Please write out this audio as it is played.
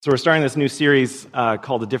So we're starting this new series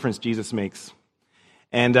called The Difference Jesus Makes.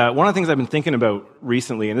 And one of the things I've been thinking about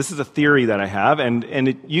recently, and this is a theory that I have,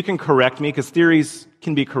 you can correct me, because theories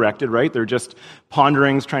can be corrected, right? They're just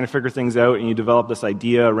ponderings, trying to figure things out, and you develop this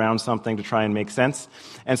idea around something to try and make sense.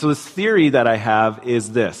 And so this theory that I have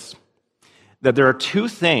is this, that there are two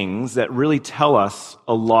things that really tell us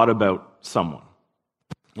a lot about someone.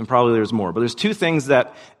 And probably there's more, but there's two things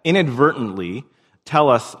that inadvertently tell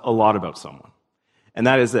us a lot about someone. And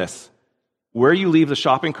that is this: where you leave the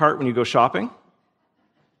shopping cart when you go shopping,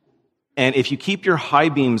 and if you keep your high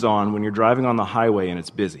beams on when you're driving on the highway and it's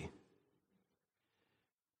busy.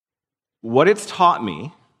 What it's taught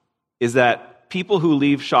me is that people who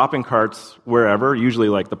leave shopping carts wherever, usually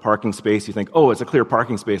like the parking space, you think, oh, it's a clear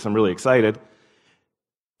parking space, I'm really excited.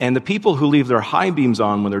 And the people who leave their high beams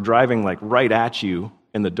on when they're driving like right at you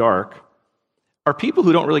in the dark are people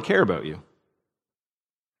who don't really care about you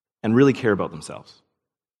and really care about themselves.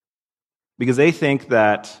 Because they think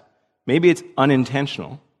that maybe it's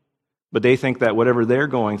unintentional, but they think that whatever they're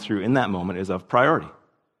going through in that moment is of priority.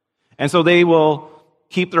 And so they will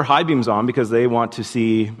keep their high beams on because they want to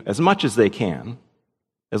see as much as they can,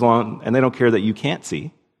 and they don't care that you can't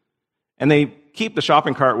see. And they keep the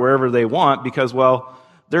shopping cart wherever they want because, well,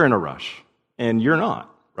 they're in a rush, and you're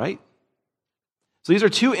not, right? So these are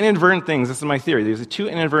two inadvertent things. This is my theory. These are two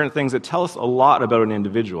inadvertent things that tell us a lot about an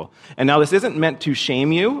individual. And now this isn't meant to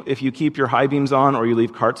shame you if you keep your high beams on or you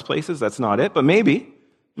leave carts places. That's not it. But maybe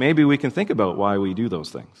we can think about why we do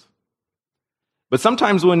those things. But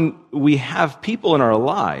sometimes when we have people in our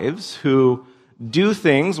lives who do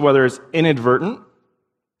things, whether it's inadvertent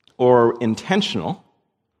or intentional,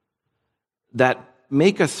 that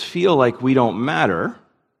make us feel like we don't matter,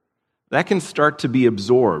 that can start to be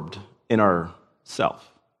absorbed in our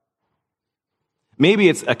self. Maybe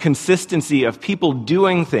it's a consistency of people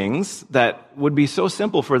doing things that would be so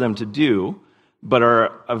simple for them to do, but are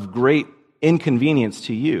of great inconvenience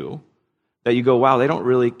to you, that you go, wow, they don't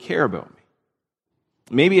really care about me.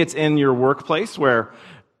 Maybe it's in your workplace where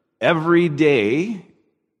every day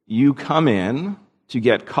you come in to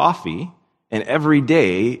get coffee, and every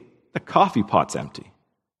day the coffee pot's empty.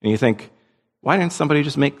 And you think, why didn't somebody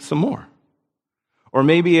just make some more? Or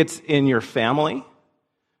maybe it's in your family,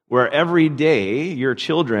 where every day your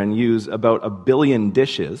children use about 1 billion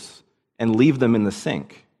dishes and leave them in the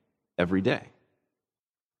sink every day.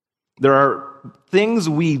 There are things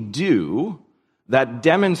we do that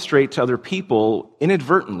demonstrate to other people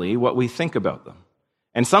inadvertently what we think about them.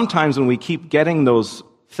 And sometimes when we keep getting those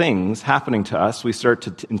things happening to us, we start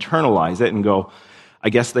to internalize it and go, I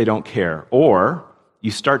guess they don't care. Or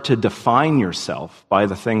you start to define yourself by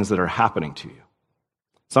the things that are happening to you.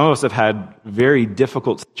 Some of us have had very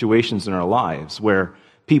difficult situations in our lives where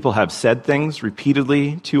people have said things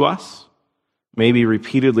repeatedly to us, maybe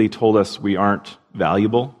repeatedly told us we aren't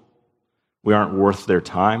valuable, we aren't worth their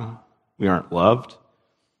time, we aren't loved.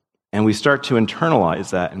 And we start to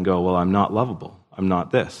internalize that and go, well, I'm not lovable, I'm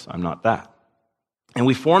not this, I'm not that. And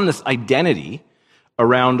we form this identity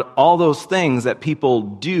around all those things that people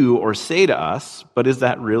do or say to us, but is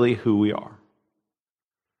that really who we are?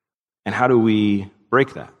 And how do we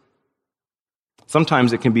break that?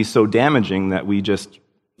 Sometimes it can be so damaging that we just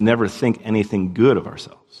never think anything good of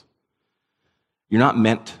ourselves. You're not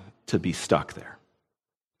meant to be stuck there.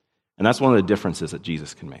 And that's one of the differences that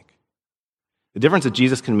Jesus can make. The difference that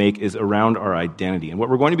Jesus can make is around our identity. And what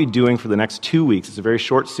we're going to be doing for the next 2 weeks is a very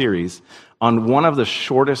short series on one of the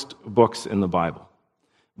shortest books in the Bible.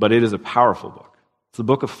 But it is a powerful book. It's the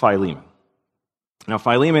book of Philemon. Now,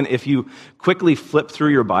 Philemon, if you quickly flip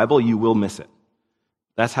through your Bible, you will miss it.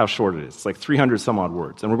 That's how short it is. It's like 300 some odd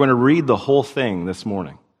words. And we're going to read the whole thing this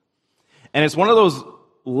morning. And it's one of those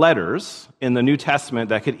letters in the New Testament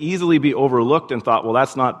that could easily be overlooked and thought, well,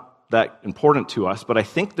 that's not that important to us. But I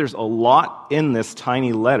think there's a lot in this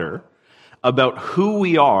tiny letter about who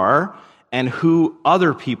we are and who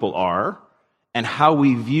other people are and how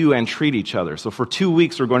we view and treat each other. So for 2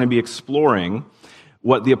 weeks, we're going to be exploring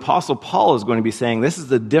what the Apostle Paul is going to be saying. This is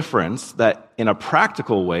the difference that in a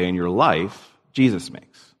practical way in your life, Jesus makes.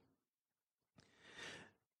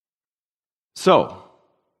 So,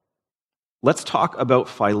 let's talk about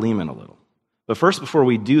Philemon a little. But first, before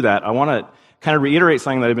we do that, I want to kind of reiterate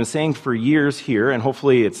something that I've been saying for years here, and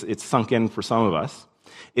hopefully it's sunk in for some of us,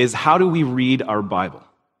 is how do we read our Bible?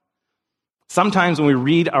 Sometimes when we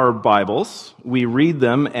read our Bibles, we read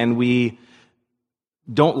them and we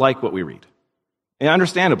don't like what we read. And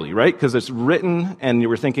understandably, right? Because it's written and you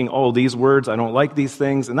were thinking, oh, these words, I don't like these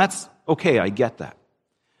things, and that's okay, I get that.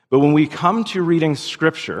 But when we come to reading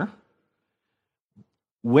Scripture,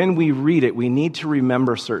 when we read it, we need to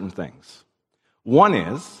remember certain things. One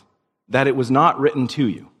is that it was not written to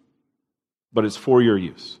you, but it's for your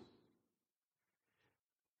use.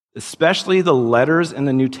 Especially the letters in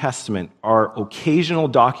the New Testament are occasional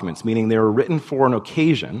documents, meaning they were written for an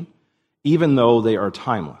occasion, even though they are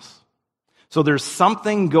timeless. So there's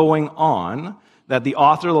something going on that the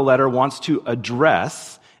author of the letter wants to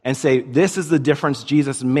address and say, this is the difference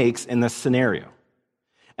Jesus makes in this scenario.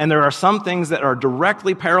 And there are some things that are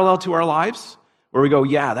directly parallel to our lives, where we go,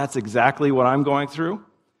 yeah, that's exactly what I'm going through.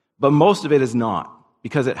 But most of it is not,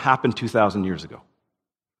 because it happened 2,000 years ago.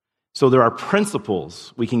 So there are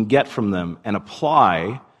principles we can get from them and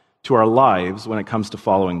apply to our lives when it comes to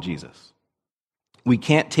following Jesus. We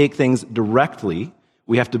can't take things directly.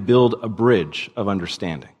 We have to build a bridge of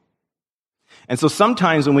understanding. And so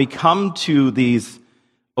sometimes when we come to these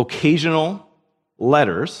occasional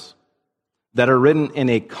letters that are written in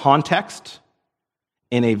a context,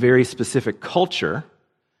 in a very specific culture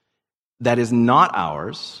that is not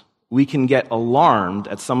ours, we can get alarmed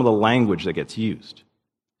at some of the language that gets used.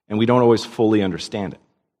 And we don't always fully understand it.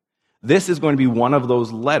 This is going to be one of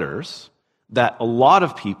those letters that a lot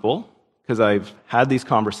of people, because I've had these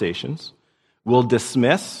conversations, will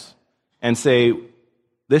dismiss and say,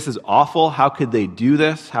 this is awful. How could they do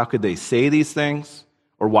this? How could they say these things?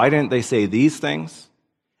 Or why didn't they say these things?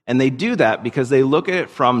 And they do that because they look at it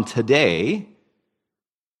from today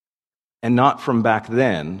and not from back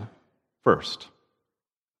then first.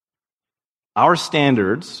 Our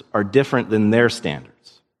standards are different than their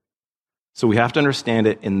standards. So we have to understand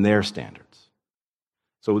it in their standards.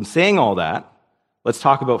 So in saying all that, let's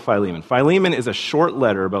talk about Philemon. Philemon is a short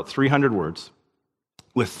letter, about 300 words,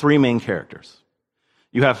 with three main characters.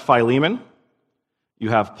 You have Philemon, you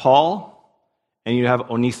have Paul, and you have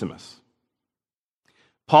Onesimus.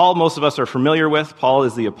 Paul, most of us are familiar with. Paul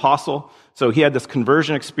is the apostle. So he had this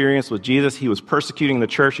conversion experience with Jesus. He was persecuting the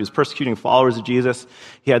church. He was persecuting followers of Jesus.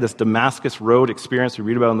 He had this Damascus Road experience we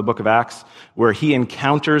read about in the book of Acts, where he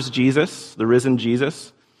encounters Jesus, the risen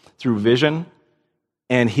Jesus, through vision,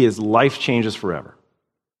 and his life changes forever.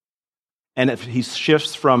 And he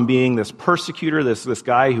shifts from being this persecutor, this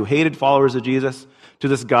guy who hated followers of Jesus, to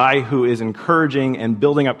this guy who is encouraging and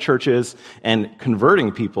building up churches and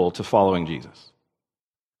converting people to following Jesus.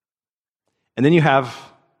 And then you have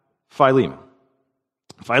Philemon.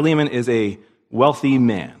 Philemon is a wealthy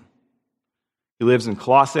man. He lives in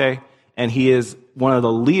Colossae, and he is one of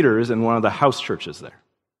the leaders in one of the house churches there.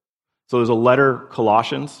 So there's a letter,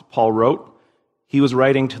 Colossians, Paul wrote. He was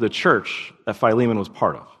writing to the church that Philemon was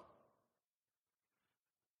part of.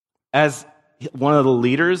 As one of the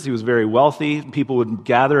leaders, he was very wealthy. People would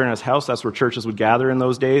gather in his house. That's where churches would gather in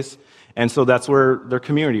those days. And so that's where their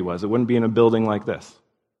community was. It wouldn't be in a building like this.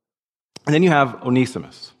 And then you have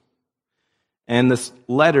Onesimus. And this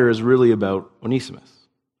letter is really about Onesimus.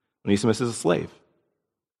 Onesimus is a slave.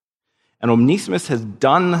 And Onesimus has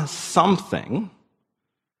done something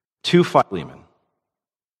to Philemon.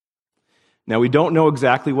 Now, we don't know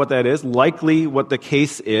exactly what that is. Likely what the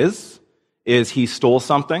case is he stole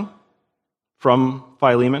something from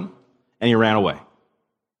Philemon and he ran away.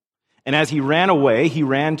 And as he ran away, he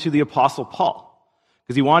ran to the Apostle Paul,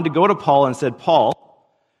 because he wanted to go to Paul and said, Paul,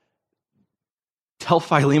 tell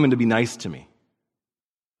Philemon to be nice to me.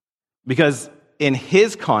 Because in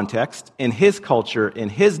his context, in his culture, in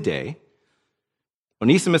his day,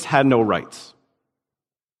 Onesimus had no rights.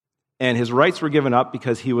 And his rights were given up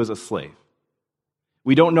because he was a slave.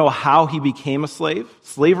 We don't know how he became a slave.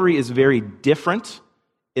 Slavery is very different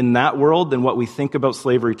in that world than what we think about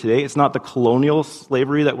slavery today. It's not the colonial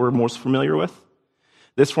slavery that we're most familiar with.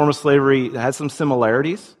 This form of slavery has some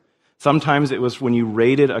similarities. Sometimes it was when you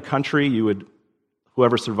raided a country,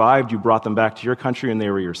 whoever survived, you brought them back to your country and they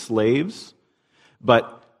were your slaves.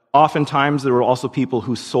 But oftentimes there were also people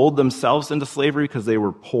who sold themselves into slavery because they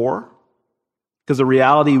were poor. Because the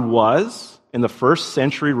reality was, in the first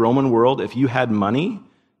century Roman world, if you had money,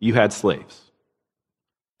 you had slaves.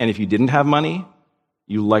 And if you didn't have money,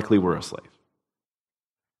 you likely were a slave.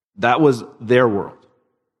 That was their world.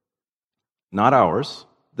 Not ours,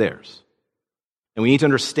 theirs. And we need to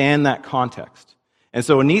understand that context. And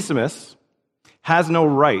so Onesimus has no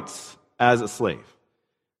rights as a slave.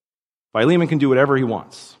 Philemon can do whatever he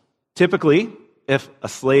wants. Typically, if a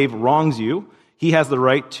slave wrongs you, he has the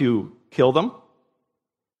right to kill them.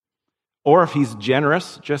 Or if he's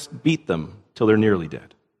generous, just beat them till they're nearly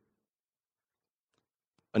dead.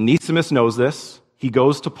 Onesimus knows this. He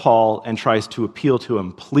goes to Paul and tries to appeal to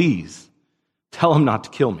him. Please, tell him not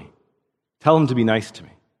to kill me. Tell him to be nice to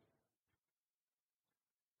me.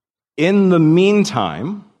 In the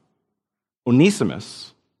meantime,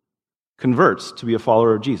 Onesimus converts to be a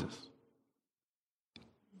follower of Jesus.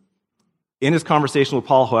 In his conversation with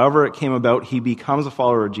Paul, however it came about, he becomes a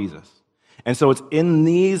follower of Jesus. And so it's in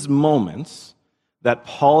these moments that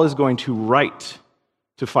Paul is going to write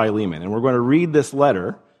to Philemon. And we're going to read this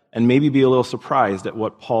letter and maybe be a little surprised at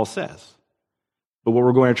what Paul says. But what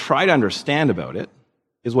we're going to try to understand about it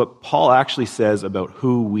is what Paul actually says about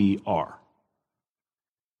who we are.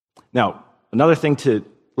 Now, another thing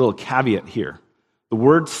little caveat here. The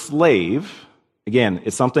word slave, again,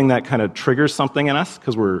 it's something that kind of triggers something in us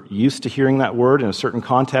because we're used to hearing that word in a certain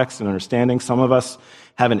context and understanding. Some of us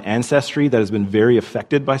have an ancestry that has been very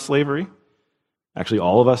affected by slavery. Actually,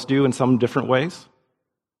 all of us do in some different ways.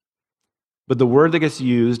 But the word that gets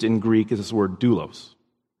used in Greek is this word doulos.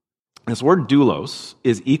 And this word doulos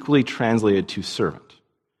is equally translated to servant.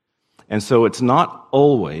 And so it's not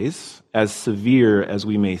always as severe as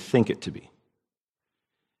we may think it to be.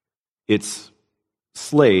 It's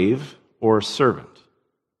slave or servant.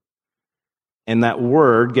 And that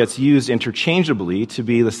word gets used interchangeably to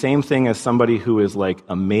be the same thing as somebody who is like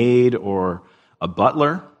a maid or a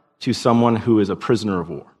butler to someone who is a prisoner of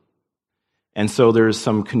war. And so there's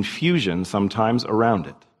some confusion sometimes around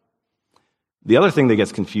it. The other thing that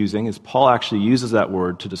gets confusing is Paul actually uses that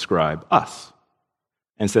word to describe us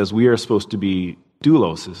and says we are supposed to be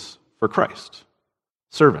douloses for Christ,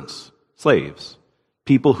 servants, slaves,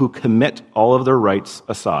 people who commit all of their rights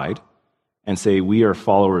aside and say we are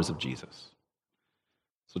followers of Jesus.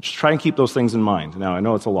 So just try and keep those things in mind. Now, I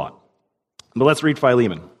know it's a lot, but let's read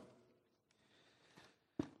Philemon.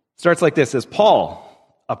 It starts like this. It says, Paul,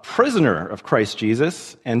 a prisoner of Christ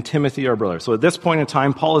Jesus, and Timothy, our brother. So at this point in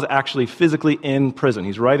time, Paul is actually physically in prison.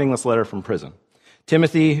 He's writing this letter from prison.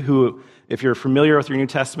 Timothy, who, if you're familiar with your New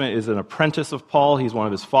Testament, is an apprentice of Paul. He's one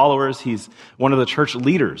of his followers. He's one of the church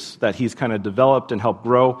leaders that he's kind of developed and helped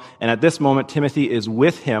grow. And at this moment, Timothy is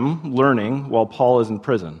with him learning while Paul is in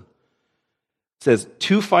prison. It says,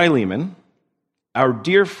 to Philemon, our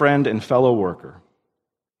dear friend and fellow worker,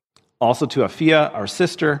 also to Apphia, our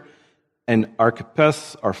sister, and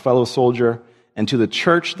Archippus, our fellow soldier, and to the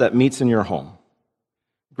church that meets in your home.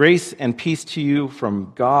 Grace and peace to you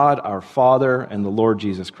from God, our Father, and the Lord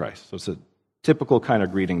Jesus Christ. So it's a typical kind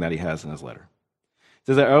of greeting that he has in his letter. It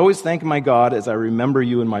says, I always thank my God as I remember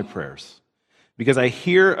you in my prayers, because I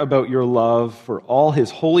hear about your love for all his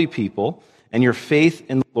holy people and your faith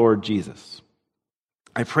in the Lord Jesus.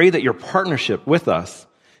 I pray that your partnership with us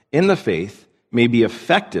in the faith may be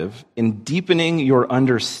effective in deepening your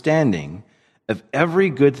understanding of every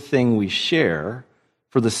good thing we share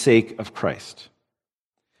for the sake of Christ.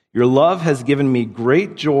 Your love has given me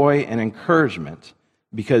great joy and encouragement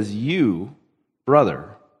because you,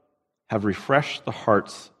 brother, have refreshed the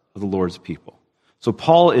hearts of the Lord's people. So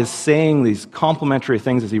Paul is saying these complimentary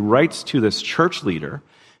things as he writes to this church leader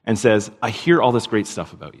and says, I hear all this great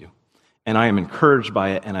stuff about you, and I am encouraged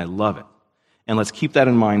by it, and I love it. And let's keep that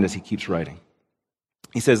in mind as he keeps writing.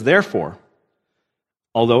 He says, therefore,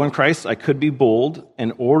 although in Christ I could be bold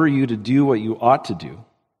and order you to do what you ought to do,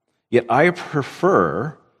 yet I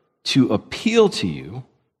prefer to appeal to you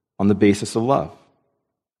on the basis of love.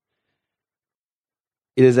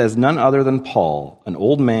 It is as none other than Paul, an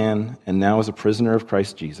old man and now as a prisoner of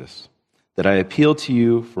Christ Jesus, that I appeal to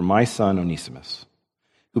you for my son Onesimus,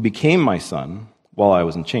 who became my son while I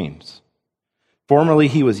was in chains. Formerly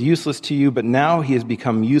he was useless to you, but now he has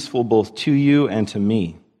become useful both to you and to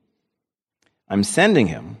me. I'm sending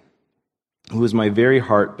him, who is my very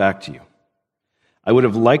heart, back to you. I would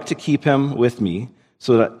have liked to keep him with me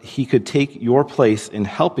so that he could take your place in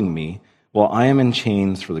helping me while I am in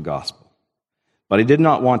chains for the gospel. But I did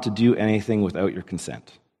not want to do anything without your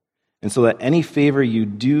consent, and so that any favor you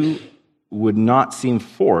do would not seem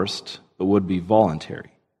forced, but would be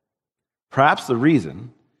voluntary. Perhaps the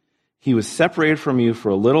reason he was separated from you for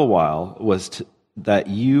a little while was that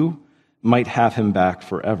you might have him back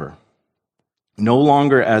forever, no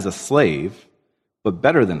longer as a slave, but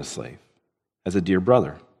better than a slave, as a dear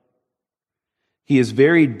brother. He is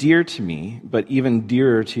very dear to me, but even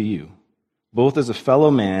dearer to you, both as a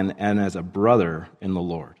fellow man and as a brother in the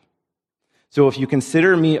Lord. So if you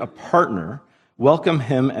consider me a partner, welcome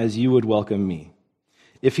him as you would welcome me.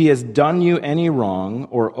 If he has done you any wrong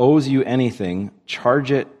or owes you anything,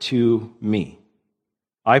 charge it to me.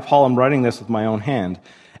 I, Paul, am writing this with my own hand,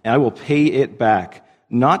 and I will pay it back,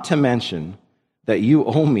 not to mention that you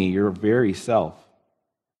owe me your very self.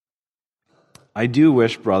 I do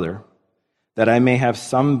wish, brother, that I may have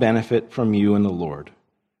some benefit from you in the Lord.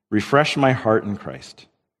 Refresh my heart in Christ.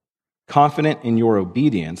 Confident in your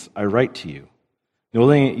obedience, I write to you,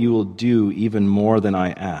 knowing that you will do even more than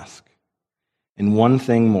I ask. And one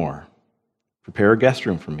thing more, prepare a guest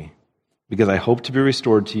room for me, because I hope to be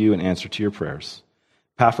restored to you in answer to your prayers.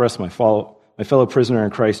 Epaphras, my fellow prisoner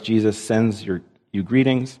in Christ Jesus, sends you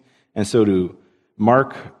greetings, and so do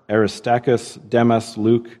Mark, Aristarchus, Demas,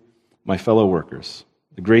 Luke, my fellow workers.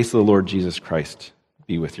 The grace of the Lord Jesus Christ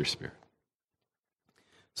be with your spirit.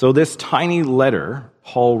 So this tiny letter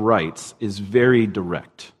Paul writes is very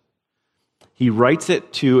direct. He writes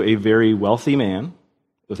it to a very wealthy man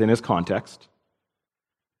within his context,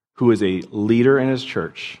 who is a leader in his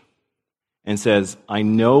church, and says, I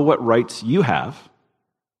know what rights you have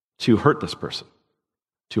to hurt this person,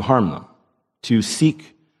 to harm them, to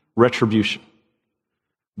seek retribution.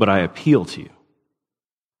 But I appeal to you.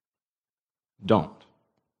 Don't.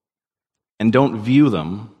 And don't view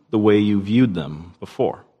them the way you viewed them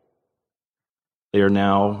before. They are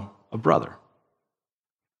now a brother.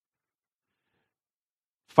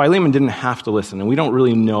 Philemon didn't have to listen, and we don't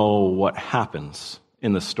really know what happens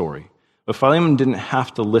in the story. But Philemon didn't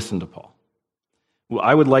have to listen to Paul. Well,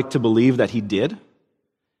 I would like to believe that he did,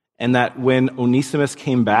 and that when Onesimus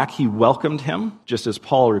came back, he welcomed him, just as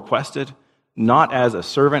Paul requested, not as a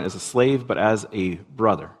servant, as a slave, but as a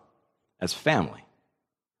brother, as family.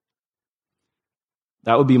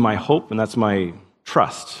 That would be my hope, and that's my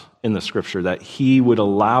trust in the Scripture, that he would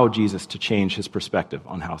allow Jesus to change his perspective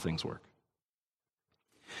on how things work.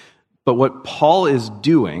 But what Paul is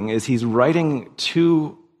doing is he's writing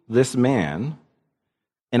to this man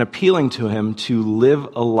and appealing to him to live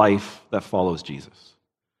a life that follows Jesus,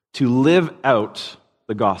 to live out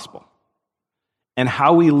the gospel. And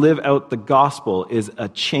how we live out the gospel is a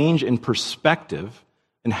change in perspective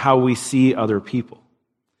in how we see other people.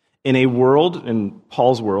 In a world, in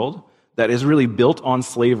Paul's world, that is really built on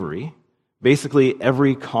slavery, basically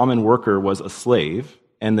every common worker was a slave,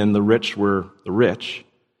 and then the rich were the rich.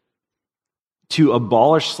 To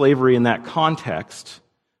abolish slavery in that context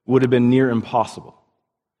would have been near impossible.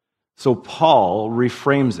 So Paul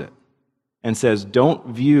reframes it and says, don't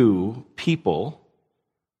view people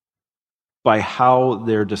by how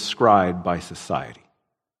they're described by society,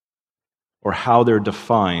 or how they're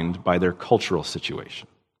defined by their cultural situation,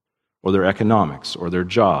 or their economics, or their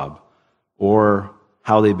job, or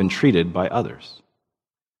how they've been treated by others.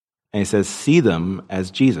 And he says, see them as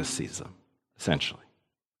Jesus sees them, essentially.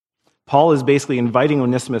 Paul is basically inviting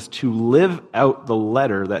Onesimus to live out the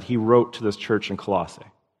letter that he wrote to this church in Colossae.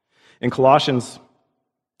 In Colossians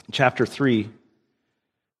chapter 3,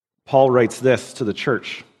 Paul writes this to the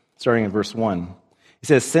church, starting in verse 1. He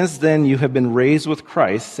says, since then you have been raised with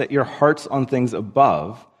Christ, set your hearts on things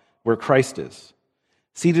above, where Christ is,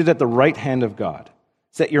 seated at the right hand of God.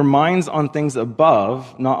 Set your minds on things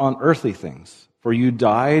above, not on earthly things, for you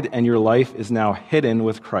died and your life is now hidden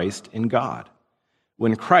with Christ in God.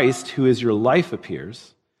 When Christ, who is your life,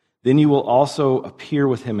 appears, then you will also appear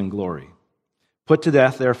with him in glory. Put to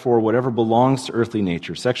death, therefore, whatever belongs to earthly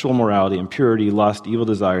nature, sexual morality, impurity, lust, evil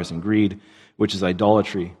desires, and greed, which is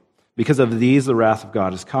idolatry. Because of these, the wrath of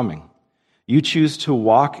God is coming. You choose to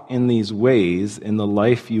walk in these ways in the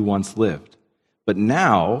life you once lived. But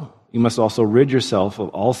now you must also rid yourself of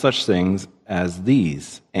all such things as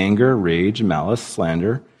these: anger, rage, malice,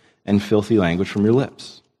 slander, and filthy language from your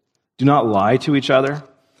lips. Do not lie to each other,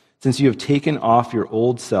 since you have taken off your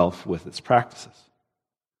old self with its practices,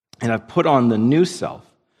 and have put on the new self,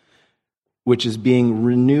 which is being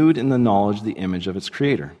renewed in the knowledge of the image of its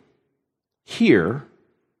creator. Here,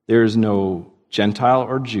 there is no Gentile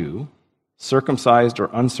or Jew, circumcised or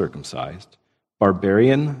uncircumcised,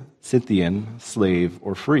 barbarian, Scythian, slave,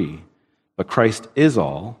 or free, but Christ is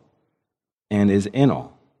all and is in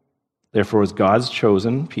all. Therefore, as God's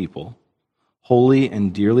chosen people, holy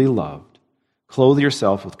and dearly loved, clothe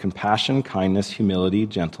yourself with compassion, kindness, humility,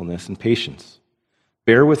 gentleness, and patience.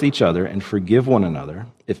 Bear with each other and forgive one another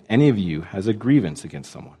if any of you has a grievance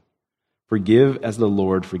against someone. Forgive as the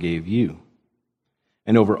Lord forgave you.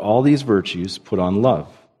 And over all these virtues put on love,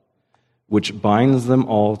 which binds them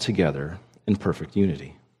all together in perfect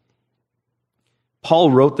unity.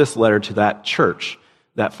 Paul wrote this letter to that church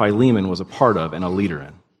that Philemon was a part of and a leader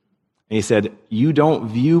in. And he said, you don't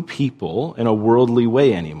view people in a worldly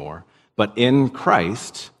way anymore, but in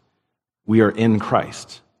Christ, we are in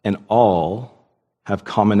Christ, and all have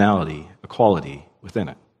commonality, equality within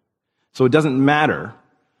it. So it doesn't matter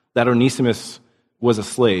that Onesimus was a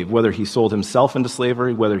slave, whether he sold himself into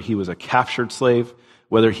slavery, whether he was a captured slave,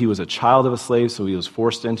 whether he was a child of a slave, so he was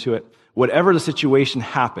forced into it. Whatever the situation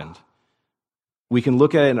happened, we can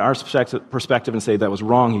look at it in our perspective and say that was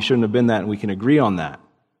wrong, he shouldn't have been that, and we can agree on that.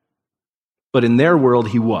 But in their world,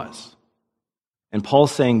 he was. And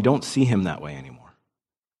Paul's saying, don't see him that way anymore.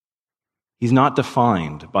 He's not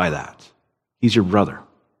defined by that. He's your brother,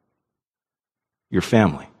 your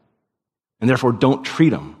family. And therefore, don't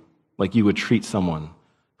treat him like you would treat someone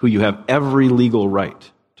who you have every legal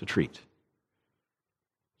right to treat.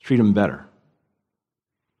 Treat him better.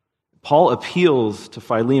 Paul appeals to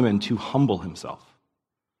Philemon to humble himself,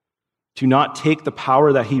 to not take the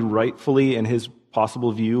power that he rightfully, in his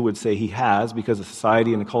possible view, would say he has because the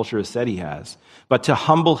society and the culture has said he has, but to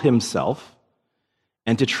humble himself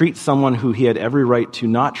and to treat someone who he had every right to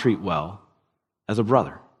not treat well as a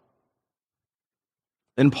brother.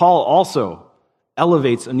 Then Paul also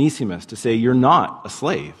elevates Onesimus to say, you're not a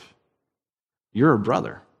slave, you're a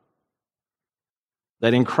brother.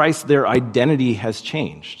 That in Christ their identity has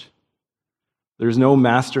changed. There's no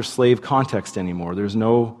master-slave context anymore. There's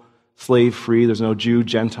no slave-free, there's no Jew,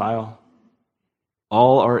 Gentile.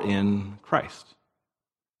 All are in Christ.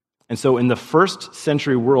 And so in the first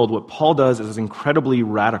century world, what Paul does is incredibly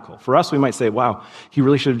radical. For us, we might say, wow, he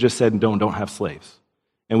really should have just said, don't have slaves.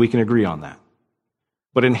 And we can agree on that.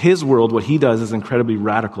 But in his world, what he does is incredibly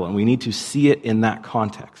radical, and we need to see it in that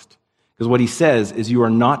context. Because what he says is you are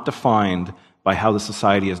not defined by how the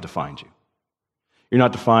society has defined you. You're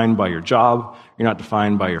not defined by your job. You're not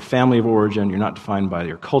defined by your family of origin. You're not defined by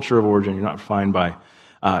your culture of origin. You're not defined by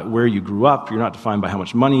where you grew up. You're not defined by how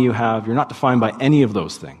much money you have. You're not defined by any of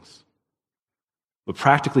those things. But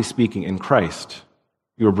practically speaking, in Christ,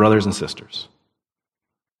 you are brothers and sisters.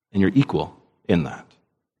 And you're equal in that.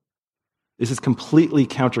 This is completely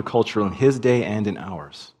countercultural in his day and in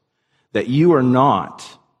ours. That you are not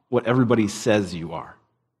what everybody says you are.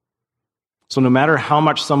 So no matter how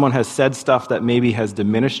much someone has said stuff that maybe has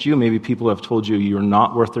diminished you, maybe people have told you you're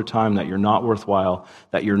not worth their time, that you're not worthwhile,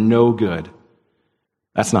 that you're no good,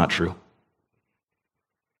 that's not true.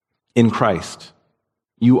 In Christ,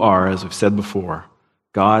 you are, as I've said before,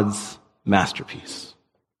 God's masterpiece,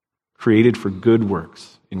 created for good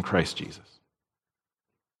works in Christ Jesus.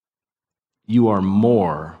 You are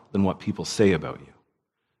more than what people say about you.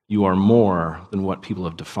 You are more than what people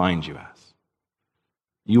have defined you as.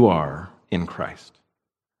 You are in Christ.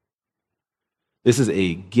 This is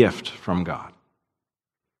a gift from God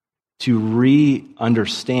to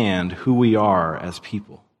re-understand who we are as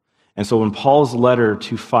people. And so in Paul's letter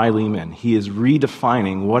to Philemon, he is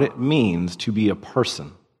redefining what it means to be a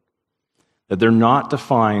person. That they're not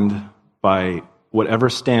defined by whatever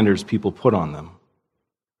standards people put on them,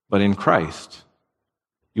 but in Christ,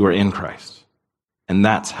 you are in Christ. And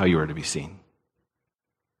that's how you are to be seen.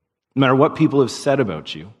 No matter what people have said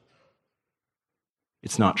about you,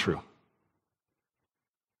 it's not true.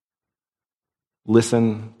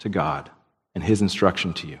 Listen to God and his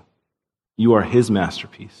instruction to you. You are his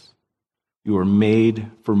masterpiece. You are made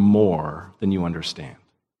for more than you understand.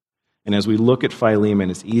 And as we look at Philemon,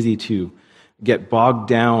 it's easy to get bogged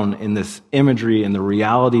down in this imagery and the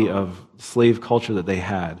reality of slave culture that they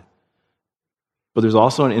had. But there's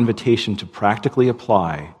also an invitation to practically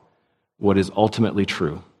apply what is ultimately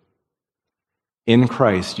true. In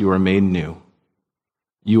Christ, you are made new.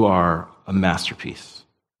 You are a masterpiece,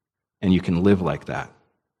 and you can live like that,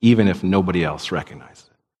 even if nobody else recognizes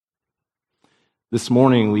it. This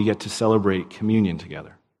morning, we get to celebrate communion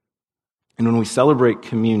together. And when we celebrate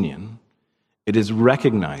communion, it is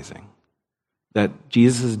recognizing that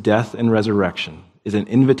Jesus' death and resurrection is an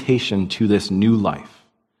invitation to this new life,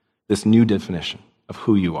 this new definition of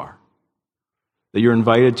who you are. That you're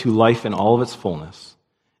invited to life in all of its fullness,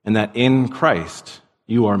 and that in Christ,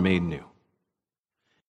 you are made new.